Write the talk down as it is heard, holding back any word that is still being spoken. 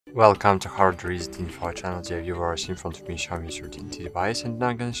Welcome to HardReset.Info channel. Dear viewers, in front of me Xiaomi 13T device, and now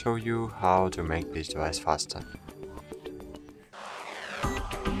I'm gonna show you how to make this device faster.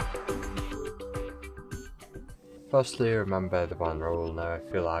 Firstly, remember the one rule: never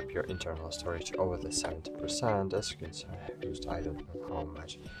fill up your internal storage over the 70%. As you can see, I have used, I don't know how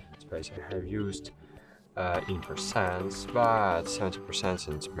much space I have used in percents, but 70%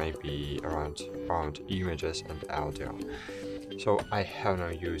 since maybe around images and audio. So I have now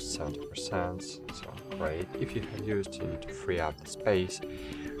used 70%, so great. If you have used, you need to free up the space,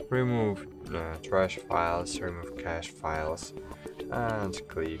 remove trash files, remove cache files, and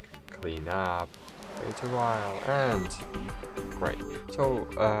click clean up. Wait a while, and great. So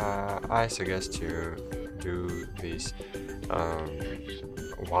I suggest you do this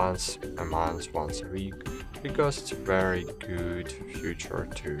once a month, once a week, because it's a very good feature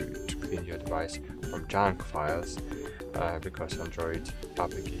to clean your device from junk files. Because Android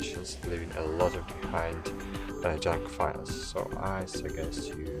applications leaving a lot of behind junk files, so I suggest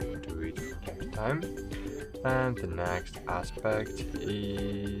you do it from time to time. And the next aspect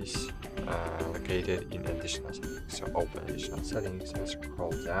is located in additional settings. So open additional settings and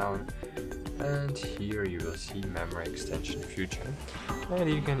scroll down, and here you will see memory extension feature, and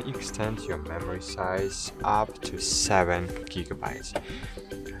you can extend your memory size up to 7 GB.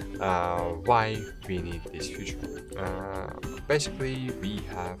 Why we need this feature? Basically, we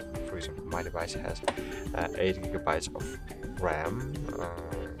have, for example, my device has 8 GB of RAM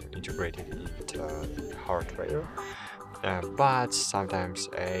integrated into the hardware, but sometimes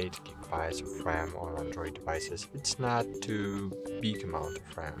 8 GB of RAM on Android devices, it's not too big amount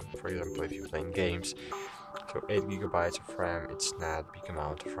of RAM. For example, if you're playing games, so 8 GB of RAM, it's not big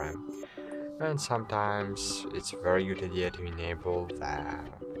amount of RAM. And sometimes it's a very good idea to enable the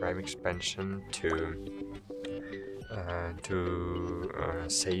RAM expansion to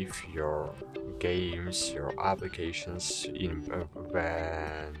save your games, your applications in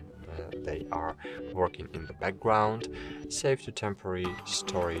when they are working in the background. Save to temporary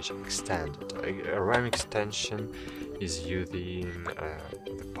storage extended. A RAM extension is using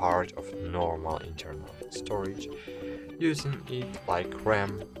the part of normal internal storage, using it like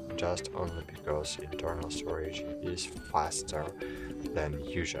RAM just only because internal storage is faster than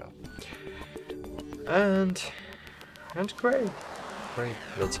usual. And great,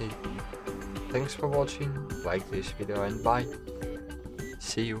 that's it. Thanks for watching, like this video and bye.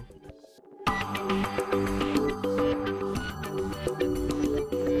 See you.